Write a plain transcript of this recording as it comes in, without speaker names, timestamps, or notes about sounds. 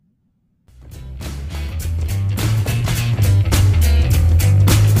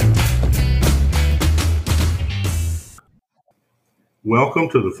Welcome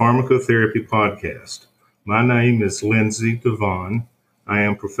to the Pharmacotherapy Podcast. My name is Lindsay Devon. I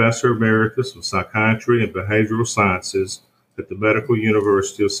am Professor Emeritus of Psychiatry and Behavioral Sciences at the Medical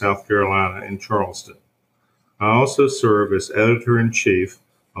University of South Carolina in Charleston. I also serve as Editor-in-Chief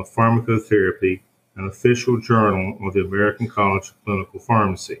of Pharmacotherapy, an official journal of the American College of Clinical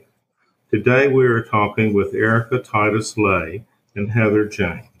Pharmacy. Today we are talking with Erica Titus-Lay and Heather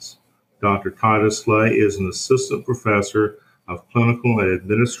James. Dr. Titus-Lay is an assistant professor of Clinical and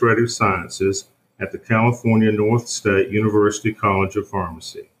Administrative Sciences at the California North State University College of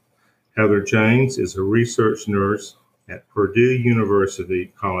Pharmacy. Heather James is a research nurse at Purdue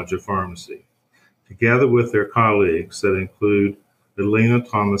University College of Pharmacy. Together with their colleagues that include Elena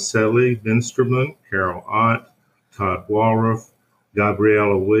Tomaselli Vinsterman, Carol Ott, Todd Walraff,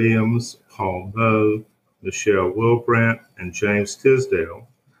 Gabriella Williams, Paul Bowe, Michelle Wilbrandt, and James Tisdale,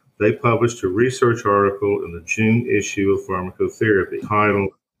 they published a research article in the June issue of Pharmacotherapy titled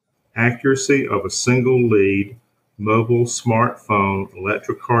Accuracy of a Single Lead Mobile Smartphone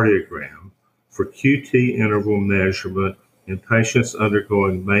Electrocardiogram for QT Interval Measurement in Patients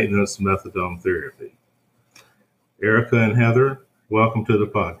Undergoing Maintenance Methadone Therapy. Erica and Heather, welcome to the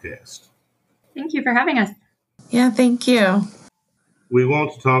podcast. Thank you for having us. Yeah, thank you. We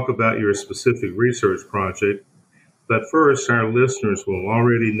want to talk about your specific research project, but first, our listeners will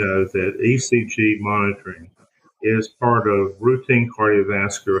already know that ECG monitoring is part of routine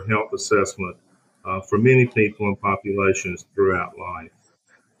cardiovascular health assessment for many people and populations throughout life.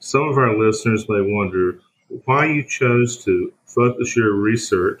 Some of our listeners may wonder why you chose to focus your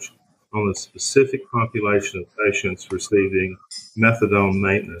research on a specific population of patients receiving methadone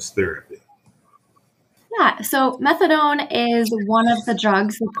maintenance therapy. Yeah, so methadone is one of the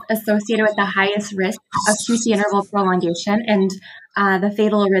drugs associated with the highest risk of QT interval prolongation and the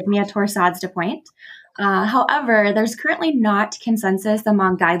fatal arrhythmia torsades de pointe. However, there's currently not consensus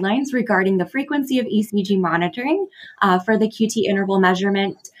among guidelines regarding the frequency of ECG monitoring for the QT interval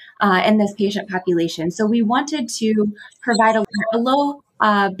measurement in this patient population. So we wanted to provide a low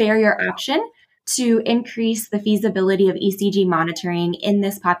barrier option to increase the feasibility of ECG monitoring in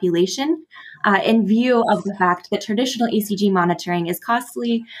this population in view of the fact that traditional ECG monitoring is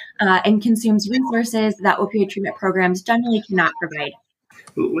costly and consumes resources that opioid treatment programs generally cannot provide.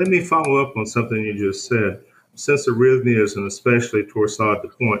 Let me follow up on something you just said. Since arrhythmias and especially torsade de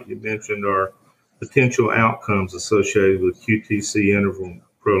pointe, you mentioned are potential outcomes associated with QTC interval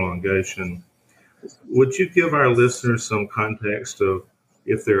prolongation. Would you give our listeners some context of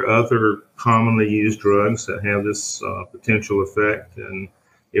if there are other commonly used drugs that have this potential effect and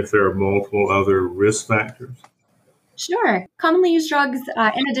if there are multiple other risk factors? Sure. Commonly used drugs,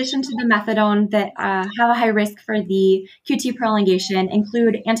 in addition to the methadone that have a high risk for the QT prolongation,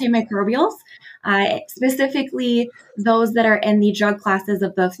 include antimicrobials, specifically those that are in the drug classes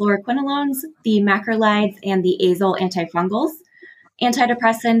of the fluoroquinolones, the macrolides, and the azole antifungals.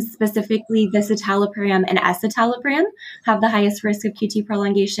 Antidepressants, specifically the citalopram and escitalopram, have the highest risk of QT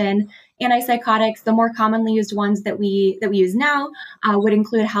prolongation. Antipsychotics, the more commonly used ones that we use now, would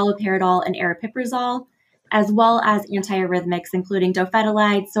include haloperidol and aripiprazole, as well as antiarrhythmics, including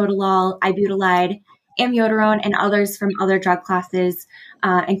dofetilide, sotalol, ibutylide, amiodarone, and others from other drug classes,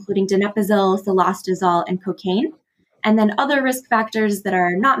 including donepezil, cilostazol, and cocaine. And then other risk factors that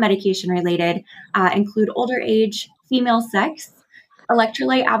are not medication-related include older age, female sex,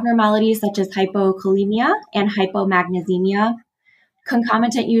 electrolyte abnormalities such as hypokalemia and hypomagnesemia,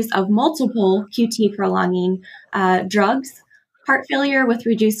 concomitant use of multiple QT prolonging drugs, heart failure with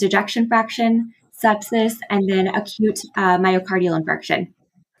reduced ejection fraction, sepsis, and then acute myocardial infarction.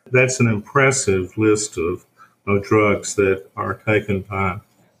 That's an impressive list of drugs that are taken by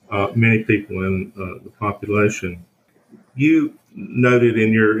many people in the population. You noted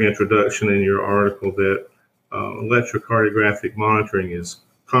in your introduction in your article that electrocardiographic monitoring is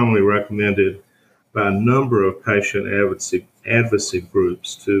commonly recommended by a number of patient advocacy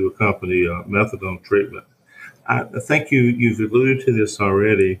groups to accompany methadone treatment. I think you've alluded to this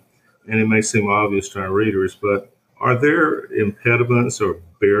already, and it may seem obvious to our readers, but are there impediments or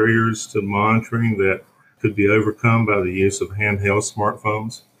barriers to monitoring that could be overcome by the use of handheld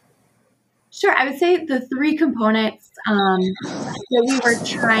smartphones? Sure. I would say the three components that we were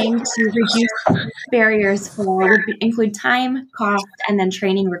trying to reduce barriers for would include time, cost, and then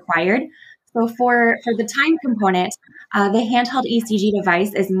training required. So for the time component, the handheld ECG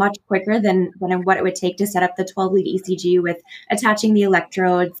device is much quicker than what it would take to set up the 12-lead ECG with attaching the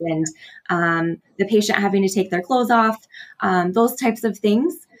electrodes and the patient having to take their clothes off, those types of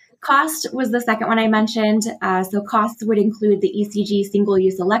things. Cost was the second one I mentioned. So costs would include the ECG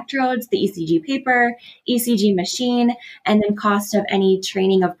single-use electrodes, the ECG paper, ECG machine, and then cost of any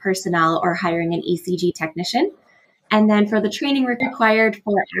training of personnel or hiring an ECG technician. And then for the training required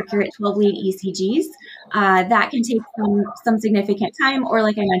for accurate 12-lead ECGs, that can take some significant time, or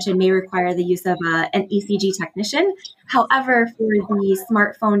like I mentioned, may require the use of an ECG technician. However, for the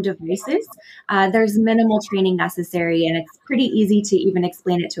smartphone devices, there's minimal training necessary, and it's pretty easy to even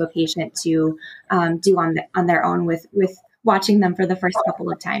explain it to a patient to do on their own with watching them for the first couple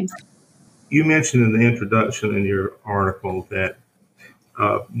of times. You mentioned in the introduction in your article that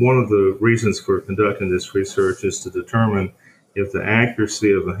one of the reasons for conducting this research is to determine if the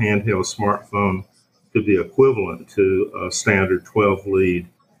accuracy of a handheld smartphone could be equivalent to a standard 12-lead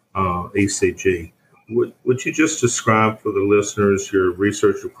ECG. Would you just describe for the listeners your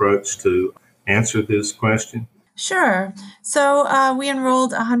research approach to answer this question? Sure. So we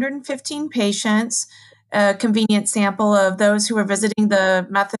enrolled 115 patients, a convenient sample of those who were visiting the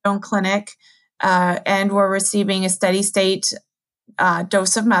methadone clinic and were receiving a steady state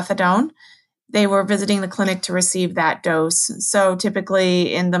dose of methadone. They were visiting the clinic to receive that dose. So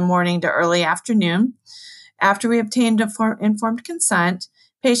typically in the morning to early afternoon. After we obtained informed consent,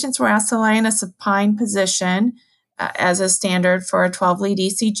 patients were asked to lie in a supine position as a standard for a 12-lead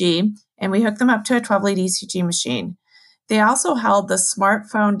ECG, and we hooked them up to a 12-lead ECG machine. They also held the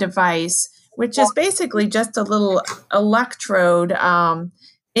smartphone device, which is basically just a little electrode,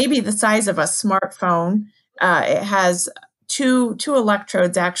 maybe the size of a smartphone. It has two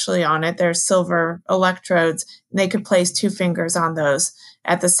electrodes actually on it. They're silver electrodes, and they could place 2 fingers on those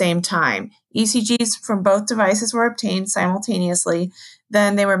at the same time. ECGs from both devices were obtained simultaneously.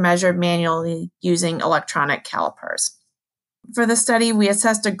 Then they were measured manually using electronic calipers. For the study, we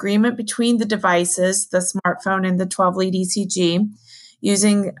assessed agreement between the devices, the smartphone and the 12-lead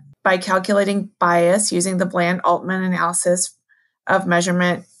ECG, by calculating bias using the Bland-Altman analysis of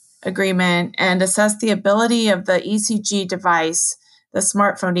measurement agreement, and assess the ability of the ECG device, the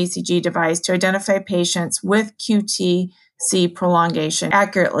smartphone ECG device, to identify patients with QTc prolongation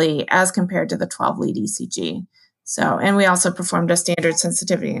accurately as compared to the 12-lead ECG. And we also performed a standard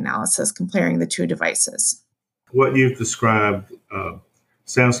sensitivity analysis comparing the 2 devices. What you've described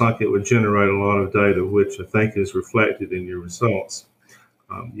sounds like it would generate a lot of data, which I think is reflected in your results.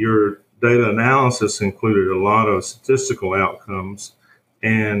 Your data analysis included a lot of statistical outcomes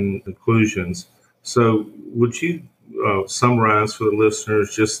and conclusions. So would you summarize for the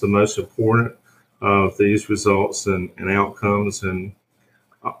listeners just the most important of these results and outcomes, and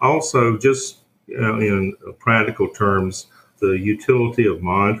also just in practical terms, the utility of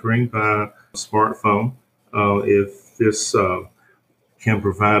monitoring by smartphone, if this can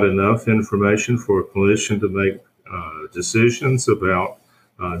provide enough information for a clinician to make decisions about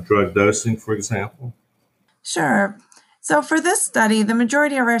drug dosing, for example? Sure. So for this study, the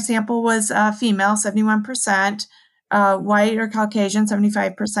majority of our sample was female, 71%, white or Caucasian,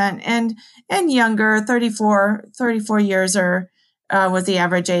 75%, and younger, 34 years was the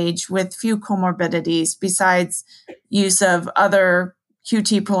average age, with few comorbidities besides use of other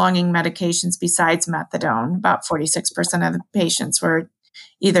QT prolonging medications besides methadone. About 46% of the patients were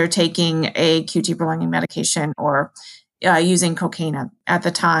either taking a QT prolonging medication or using cocaine at the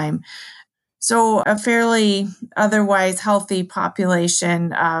time. So a fairly otherwise healthy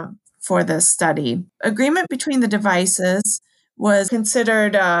population for this study. Agreement between the devices was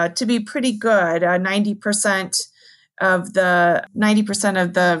considered to be pretty good. 90% of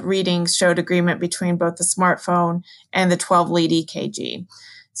the readings showed agreement between both the smartphone and the 12-lead EKG.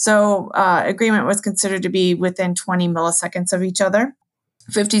 So agreement was considered to be within 20 milliseconds of each other.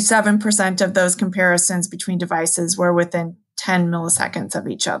 57% of those comparisons between devices were within 10 milliseconds of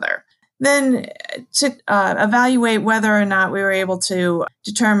each other. Then to evaluate whether or not we were able to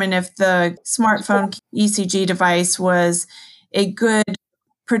determine if the smartphone ECG device was a good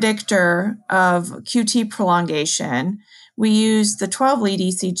predictor of QT prolongation, we used the 12-lead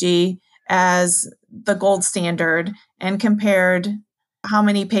ECG as the gold standard and compared how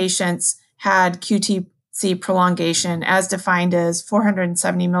many patients had QTc prolongation as defined as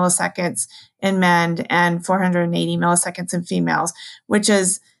 470 milliseconds in men and 480 milliseconds in females, which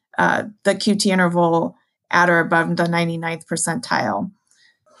is the QT interval at or above the 99th percentile.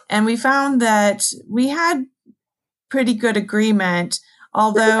 And we found that we had pretty good agreement,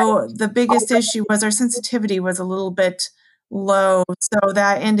 although the biggest issue was our sensitivity was a little bit low. So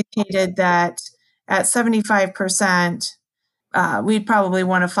that indicated that at 75%, we'd probably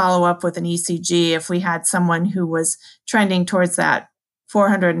want to follow up with an ECG if we had someone who was trending towards that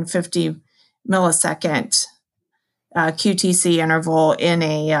 450 millisecond QTC interval in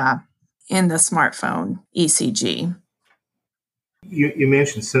the smartphone ECG. You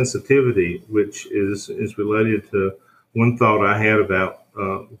mentioned sensitivity, which is related to one thought I had about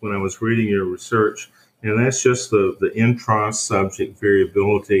when I was reading your research, and that's just the intra-subject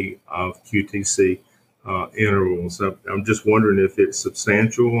variability of QTC intervals. I'm just wondering if it's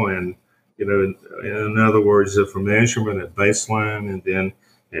substantial, and in other words, if a measurement at baseline and then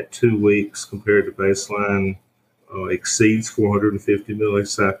at 2 weeks compared to baseline exceeds 450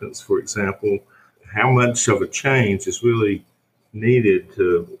 milliseconds, for example, how much of a change is really needed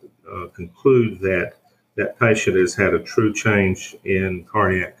to conclude that that patient has had a true change in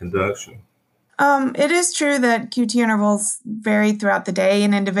cardiac conduction? It is true that QT intervals vary throughout the day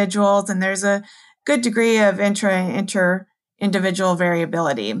in individuals, and there's a good degree of inter-individual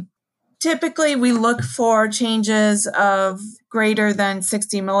variability. Typically, we look for changes of greater than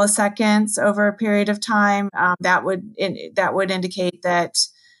 60 milliseconds over a period of time. That would indicate that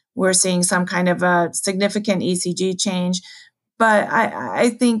we're seeing some kind of a significant ECG change. But I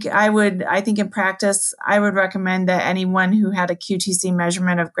think in practice, I would recommend that anyone who had a QTC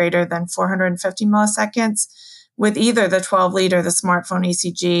measurement of greater than 450 milliseconds with either the 12-lead or the smartphone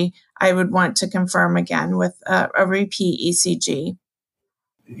ECG, I would want to confirm again with a repeat ECG.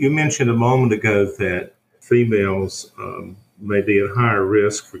 You mentioned a moment ago that females may be at higher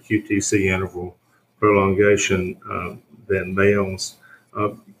risk for QTC interval prolongation than males.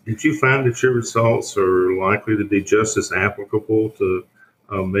 Did you find that your results are likely to be just as applicable to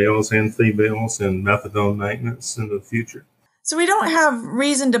males and females in methadone maintenance in the future? So we don't have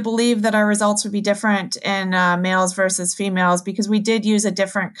reason to believe that our results would be different in males versus females because we did use a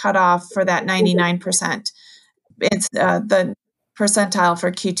different cutoff for that 99%. It's the percentile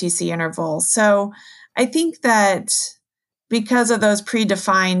for QTC intervals. So I think that because of those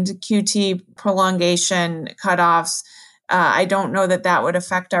predefined QT prolongation cutoffs, I don't know that would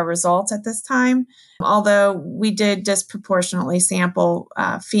affect our results at this time, although we did disproportionately sample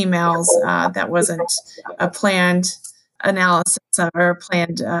females. That wasn't a planned analysis or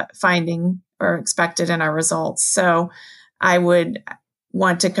planned finding or expected in our results. So I would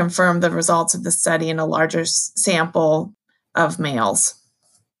want to confirm the results of the study in a larger sample of males.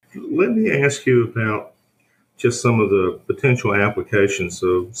 Let me ask you about just some of the potential applications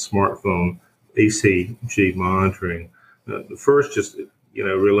of smartphone ECG monitoring. First, just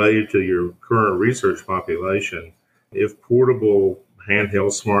related to your current research population, if portable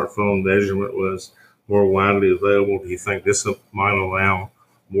handheld smartphone measurement was more widely available, do you think this might allow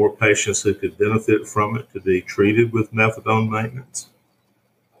more patients who could benefit from it to be treated with methadone maintenance?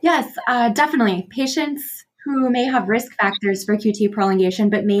 Yes, definitely. Patients who may have risk factors for QT prolongation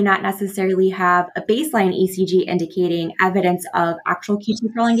but may not necessarily have a baseline ECG indicating evidence of actual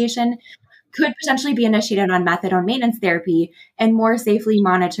QT prolongation could potentially be initiated on methadone maintenance therapy and more safely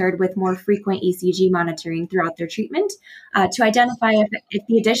monitored with more frequent ECG monitoring throughout their treatment to identify if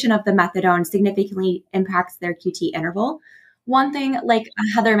the addition of the methadone significantly impacts their QT interval. One thing, like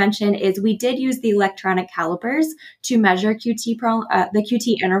Heather mentioned, is we did use the electronic calipers to measure the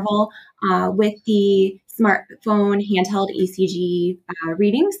QT interval with the smartphone handheld ECG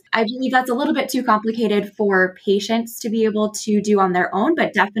readings. I believe that's a little bit too complicated for patients to be able to do on their own,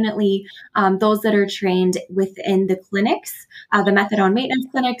 but definitely those that are trained within the clinics, the methadone maintenance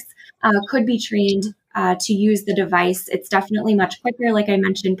clinics, could be trained to use the device. It's definitely much quicker, like I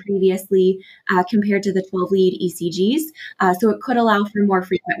mentioned previously, compared to the 12-lead ECGs. So it could allow for more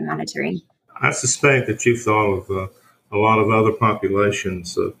frequent monitoring. I suspect that you've thought of a lot of other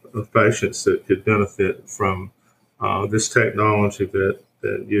populations of patients that could benefit from this technology that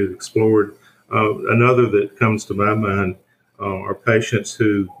you've explored. Another that comes to my mind are patients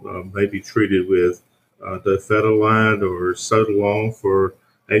who may be treated with dofetilide or sotalol for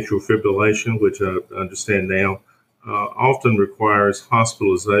atrial fibrillation, which I understand now often requires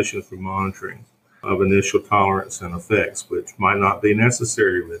hospitalization for monitoring of initial tolerance and effects, which might not be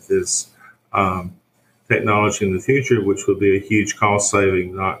necessary with this technology in the future, which would be a huge cost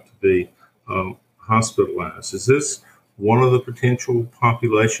saving not to be hospitalized. Is this one of the potential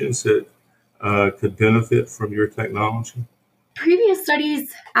populations that could benefit from your technology? Previous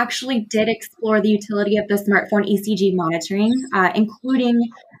studies actually did explore the utility of the smartphone ECG monitoring, including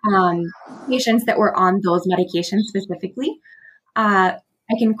patients that were on those medications specifically.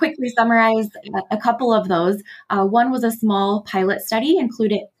 I can quickly summarize a couple of those. One was a small pilot study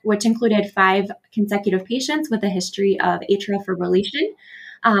which included 5 consecutive patients with a history of atrial fibrillation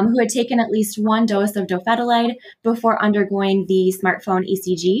who had taken at least 1 dose of dofetilide before undergoing the smartphone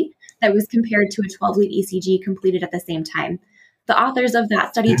ECG that was compared to a 12-lead ECG completed at the same time. The authors of that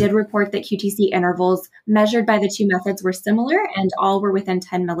study did report that QTc intervals measured by the two methods were similar and all were within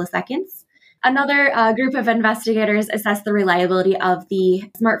 10 milliseconds. Another group of investigators assessed the reliability of the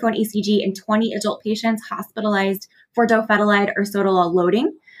smartphone ECG in 20 adult patients hospitalized for dofetilide or sotalol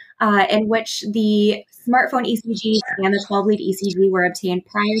loading, in which the smartphone ECG and the 12-lead ECG were obtained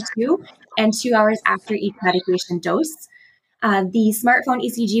prior to and 2 hours after each medication dose. The smartphone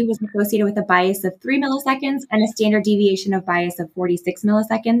ECG was associated with a bias of 3 milliseconds and a standard deviation of bias of 46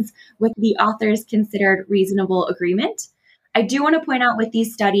 milliseconds, with the authors considered reasonable agreement. I do want to point out with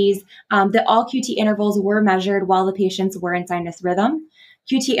these studies that all QT intervals were measured while the patients were in sinus rhythm.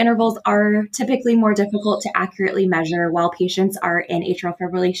 QT intervals are typically more difficult to accurately measure while patients are in atrial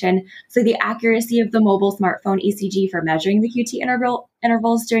fibrillation. So the accuracy of the mobile smartphone ECG for measuring the QT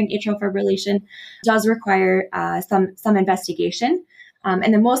intervals during atrial fibrillation does require some investigation.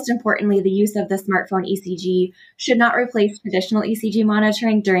 And then most importantly, the use of the smartphone ECG should not replace traditional ECG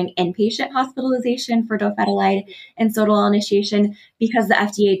monitoring during inpatient hospitalization for dofetilide and sotalol initiation, because the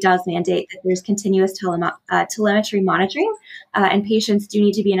FDA does mandate that there's continuous telemetry monitoring, and patients do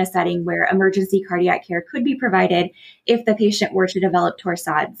need to be in a setting where emergency cardiac care could be provided if the patient were to develop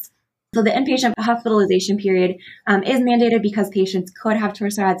torsades. So the inpatient hospitalization period is mandated because patients could have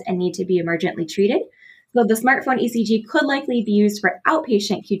torsades and need to be emergently treated. So the smartphone ECG could likely be used for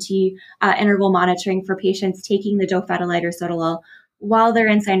outpatient QT interval monitoring for patients taking the dofetilide or sotalol while they're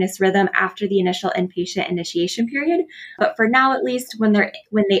in sinus rhythm after the initial inpatient initiation period. But for now, at least, when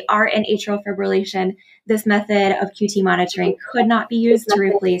they are in atrial fibrillation, this method of QT monitoring could not be used to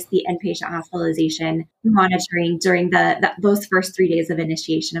replace the inpatient hospitalization monitoring during those first 3 days of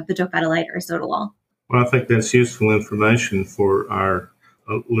initiation of the dofetilide or sotalol. Well, I think that's useful information for our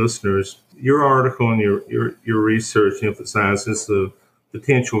listeners. Your article and your research emphasizes the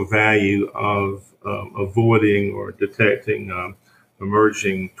potential value of avoiding or detecting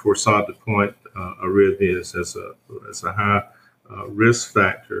emerging torsade-to-point arrhythmias as a high risk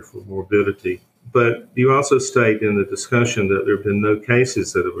factor for morbidity. But you also state in the discussion that there have been no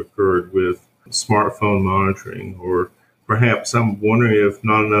cases that have occurred with smartphone monitoring, or perhaps I'm wondering if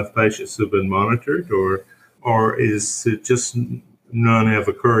not enough patients have been monitored, or is it just none have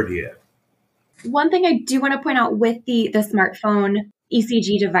occurred yet? One thing I do want to point out with the smartphone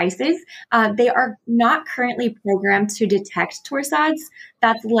ECG devices, they are not currently programmed to detect torsades.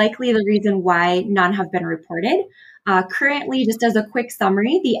 That's likely the reason why none have been reported. Currently, just as a quick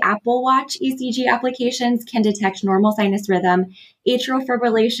summary, the Apple Watch ECG applications can detect normal sinus rhythm, atrial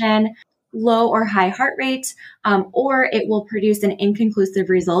fibrillation, low or high heart rate, or it will produce an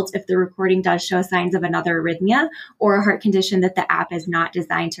inconclusive result if the recording does show signs of another arrhythmia or a heart condition that the app is not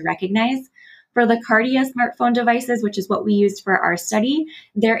designed to recognize. For the Kardia smartphone devices, which is what we used for our study,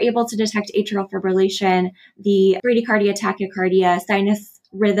 they're able to detect atrial fibrillation, the bradycardia, tachycardia, sinus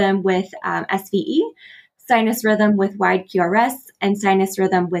rhythm with SVE, sinus rhythm with wide QRS, and sinus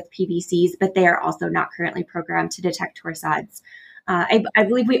rhythm with PVCs, but they are also not currently programmed to detect torsades. I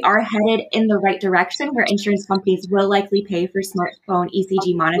believe we are headed in the right direction, where insurance companies will likely pay for smartphone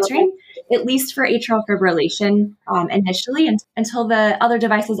ECG monitoring, at least for atrial fibrillation initially, until the other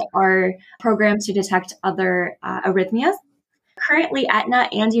devices are programmed to detect other arrhythmias. Currently, Aetna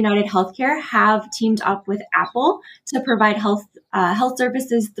and United Healthcare have teamed up with Apple to provide health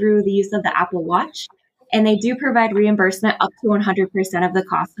services through the use of the Apple Watch. And they do provide reimbursement up to 100% of the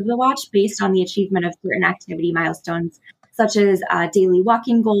cost of the watch based on the achievement of certain activity milestones, such as daily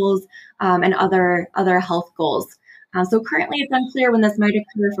walking goals and other health goals. So currently it's unclear when this might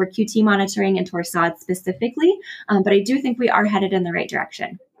occur for QT monitoring and torsades specifically, but I do think we are headed in the right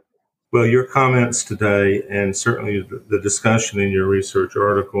direction. Well, your comments today and certainly the discussion in your research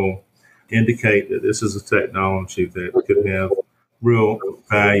article indicate that this is a technology that could have real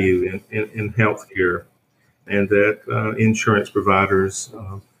value in healthcare, and that insurance providers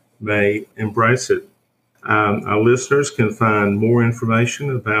may embrace it. Our listeners can find more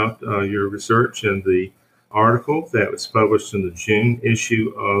information about your research in the article that was published in the June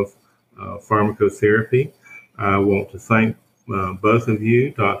issue of Pharmacotherapy. I want to thank both of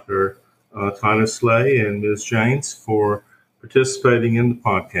you, Dr. Titus Lay and Ms. Janes, for participating in the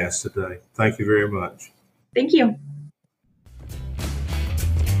podcast today. Thank you very much. Thank you.